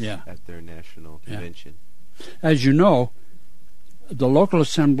Baha'is at their national convention. As you know, the local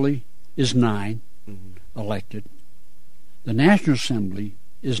assembly is 9 elected. The National Assembly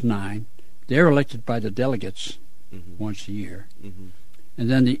is 9. They're elected by the delegates once a year. And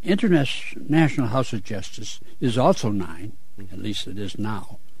then the International House of Justice is also 9, at least it is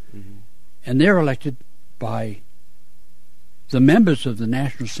now. And they're elected by the members of the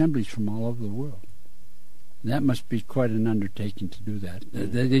National Assemblies from all over the world. That must be quite an undertaking to do that.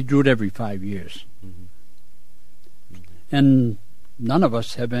 They do it every 5 years. Mm-hmm. Mm-hmm. And none of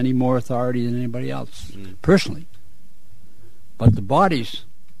us have any more authority than anybody else, personally. But the bodies,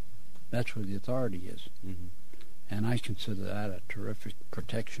 that's where the authority is. Mm-hmm. And I consider that a terrific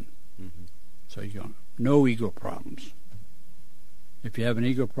protection. Mm-hmm. So you go, no ego problems. If you have an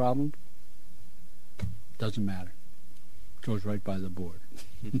ego problem, doesn't matter. Goes right by the board.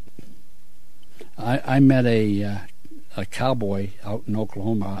 I met a cowboy out in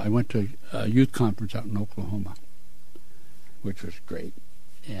Oklahoma. I went to a youth conference out in Oklahoma, which was great.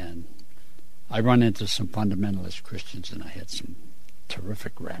 And I run into some fundamentalist Christians, and I had some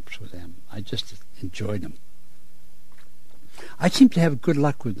terrific raps with them. I just enjoyed them. I seem to have good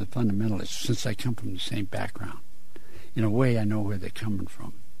luck with the fundamentalists since I come from the same background. In a way, I know where they're coming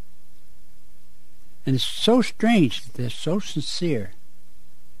from. And it's so strange that they're so sincere,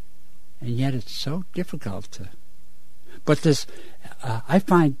 and yet it's so difficult to... But this, I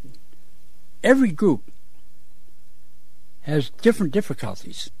find every group has different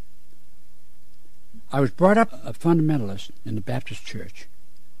difficulties. I was brought up a fundamentalist in the Baptist church,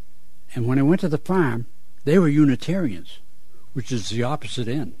 and when I went to the farm, they were Unitarians, which is the opposite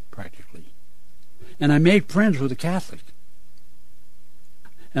end, practically. And I made friends with a Catholic.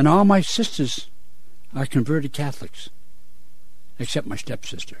 And all my sisters are converted Catholics, except my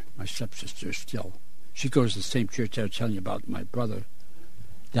stepsister. My stepsister is still. She goes to the same church I was telling you about, my brother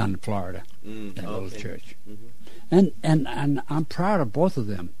down in Florida, that little church. Mm-hmm. And I'm proud of both of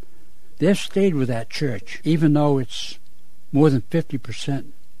them. They've stayed with that church, even though it's more than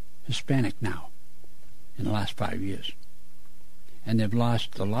 50% Hispanic now in the last 5 years. And they've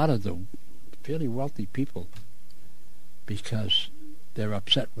lost a lot of the fairly wealthy people because they're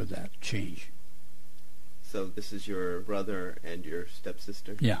upset with that change. So this is your brother and your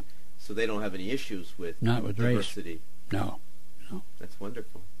stepsister? Yeah. So they don't have any issues with not with diversity? Race. No. That's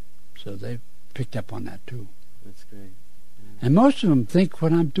wonderful. So they've picked up on that too. That's great. Yeah. And most of them think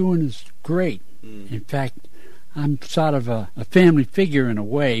what I'm doing is great. In fact, I'm sort of a family figure in a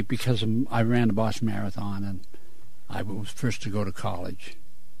way because I ran the Boston Marathon and I was first to go to college.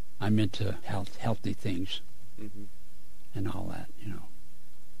 I'm into healthy things and all that,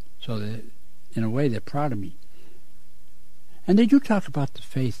 So in a way, they're proud of me. And they do talk about the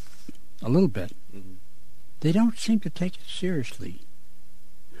faith a little bit. Mm-hmm. They don't seem to take it seriously,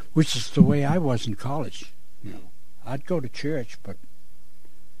 which is the way I was in college. I'd go to church, but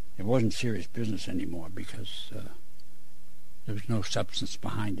it wasn't serious business anymore because there was no substance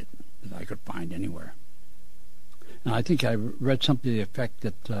behind it that I could find anywhere. And I think I read something to the effect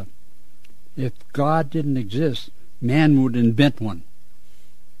that if God didn't exist, man would invent one.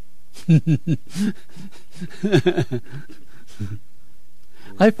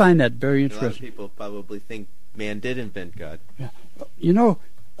 I find that very interesting. A lot of people probably think man did invent God. Yeah.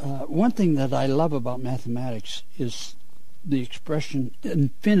 One thing that I love about mathematics is the expression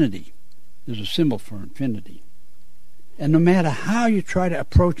infinity. There's a symbol for infinity. And no matter how you try to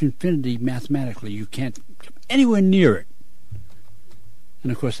approach infinity mathematically, you can't come anywhere near it.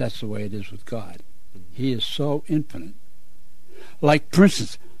 And of course, that's the way it is with God. He is so infinite. Like, for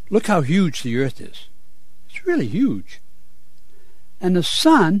instance, look how huge the earth is. It's really huge. And the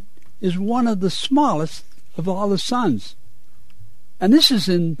sun is one of the smallest of all the suns. And this is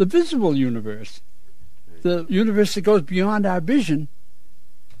in the visible universe. The universe that goes beyond our vision.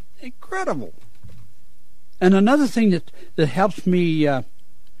 Incredible. And another thing that helps me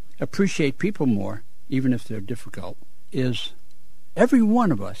appreciate people more, even if they're difficult, is every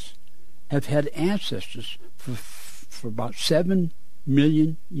one of us have had ancestors for about 7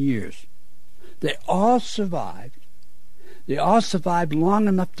 million years. They all survived. They all survived long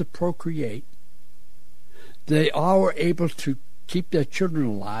enough to procreate. They all were able to keep their children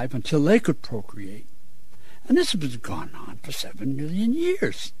alive until they could procreate. And this has gone on for 7 million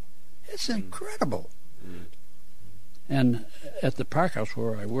years. It's incredible. And at the park house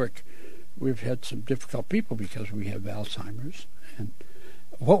where I work, we've had some difficult people because we have Alzheimer's. And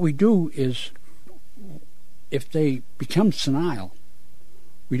what we do is, if they become senile,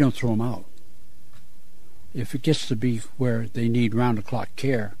 we don't throw them out. If it gets to be where they need round-the-clock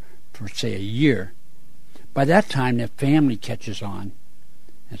care for, say, a year, by that time their family catches on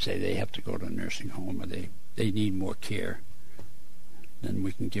and say they have to go to a nursing home or they need more care than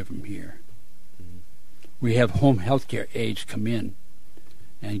we can give them here. We have home health care aides come in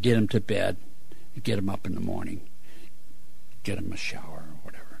and get them to bed, get them up in the morning, get them a shower or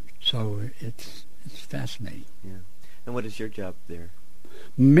whatever. So it's fascinating. Yeah. And what is your job there?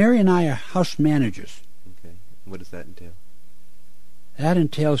 Mary and I are house managers. Okay. What does that entail? That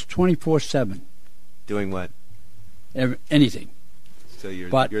entails 24/7. Doing what? Anything. So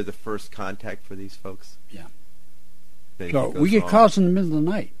you're the first contact for these folks? Yeah. Then So we get calls in the middle of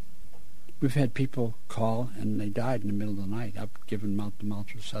the night. We've had people call and they died in the middle of the night. I've given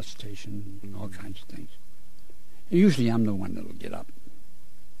mouth-to-mouth resuscitation and all kinds of things. And usually I'm the one that'll get up.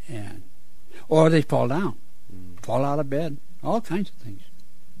 Or they fall down, fall out of bed, all kinds of things.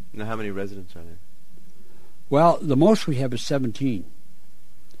 Now, how many residents are there? Well, the most we have is 17.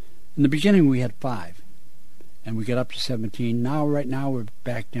 In the beginning, we had 5, and we got up to 17. Right now, we're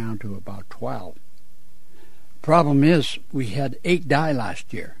back down to about 12. Problem is, we had 8 die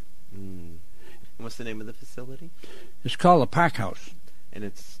last year. What's the name of the facility? It's called the Park House. And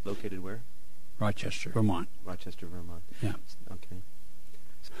it's located where? Rochester, Vermont. Rochester, Vermont. Yeah. Okay.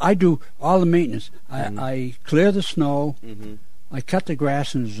 I do all the maintenance. I clear the snow. Mm-hmm. I cut the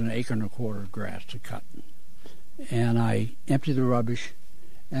grass, and there's an acre and a quarter of grass to cut. And I empty the rubbish,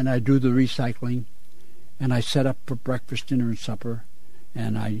 and I do the recycling, and I set up for breakfast, dinner, and supper,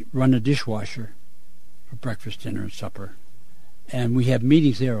 and I run the dishwasher for breakfast, dinner, and supper. And we have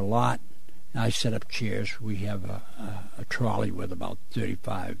meetings there a lot. I set up chairs. We have a trolley with about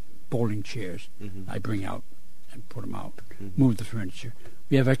 35 folding chairs. I bring out and put them out, move the furniture.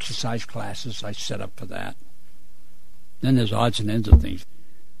 We have exercise classes. I set up for that. Then there's odds and ends of things.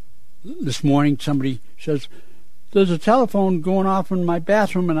 This morning somebody says, there's a telephone going off in my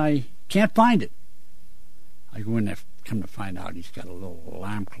bathroom and I can't find it. I go in there, come to find out he's got a little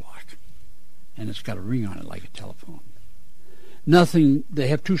alarm clock. And it's got a ring on it like a telephone. Nothing, they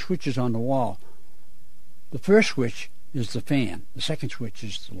have 2 switches on the wall. The first switch is the fan. The second switch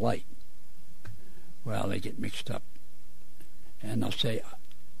is the light. Well, they get mixed up. And they'll say,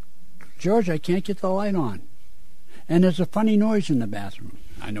 George, I can't get the light on. And there's a funny noise in the bathroom.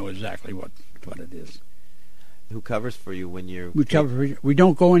 I know exactly what it is. Who covers for you when you're... We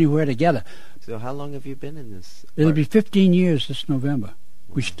don't go anywhere together. So how long have you been in this? It'll be 15 years this November.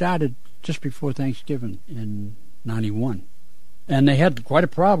 We started just before Thanksgiving in 91. And they had quite a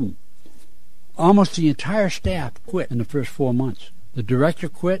problem. Almost the entire staff quit in the first 4 months. The director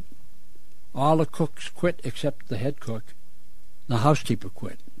quit. All the cooks quit except the head cook. The housekeeper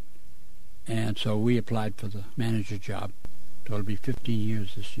quit. And so we applied for the manager job. So it'll be 15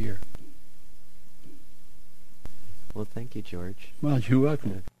 years this year. Well, thank you, George. Well, you're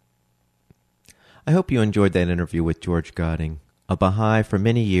welcome. I hope you enjoyed that interview with George Goding, a Baha'i for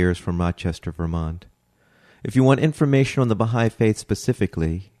many years from Rochester, Vermont. If you want information on the Baha'i Faith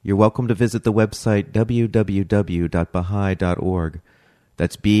specifically, you're welcome to visit the website www.baha'i.org.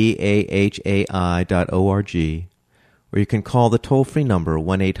 That's BAHAI.org. Or you can call the toll-free number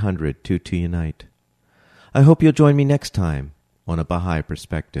 1-800-22-UNITE. I hope you'll join me next time on A Baha'i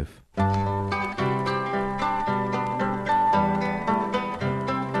Perspective.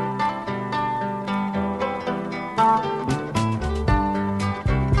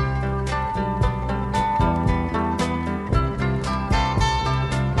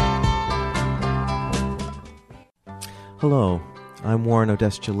 Hello, I'm Warren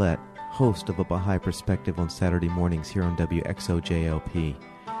Odess Gillette, host of A Baha'i Perspective on Saturday mornings here on WXOJLP.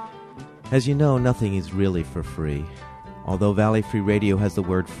 As you know, nothing is really for free. Although Valley Free Radio has the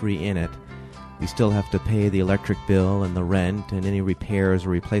word free in it, we still have to pay the electric bill and the rent and any repairs or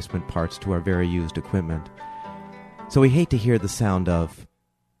replacement parts to our very used equipment. So we hate to hear the sound of...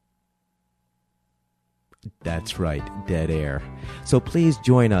 That's right, dead air. So please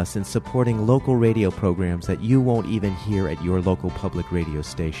join us in supporting local radio programs that you won't even hear at your local public radio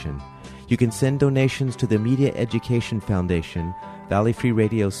station. You can send donations to the Media Education Foundation, Valley Free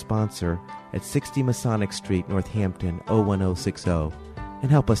Radio's sponsor, at 60 Masonic Street, Northampton, 01060, and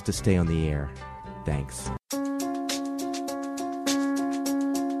help us to stay on the air. Thanks.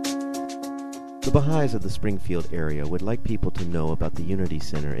 The Baha'is of the Springfield area would like people to know about the Unity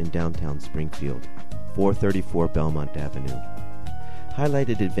Center in downtown Springfield, 434 Belmont Avenue.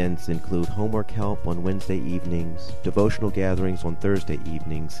 Highlighted events include homework help on Wednesday evenings, devotional gatherings on Thursday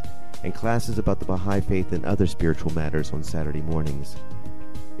evenings, and classes about the Baha'i Faith and other spiritual matters on Saturday mornings.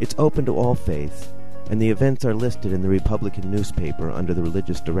 It's open to all faiths, and the events are listed in the Republican newspaper under the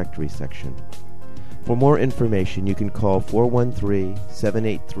Religious Directory section. For more information, you can call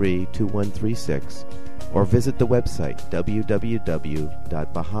 413-783-2136 or visit the website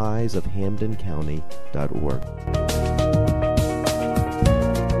www.bahaisofhamdencounty.org.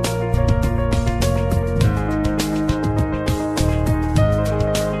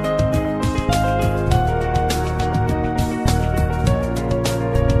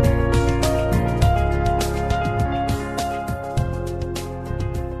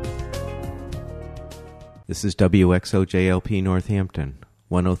 This is WXOJLP Northampton,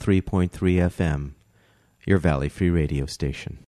 103.3 FM, your Valley Free Radio station.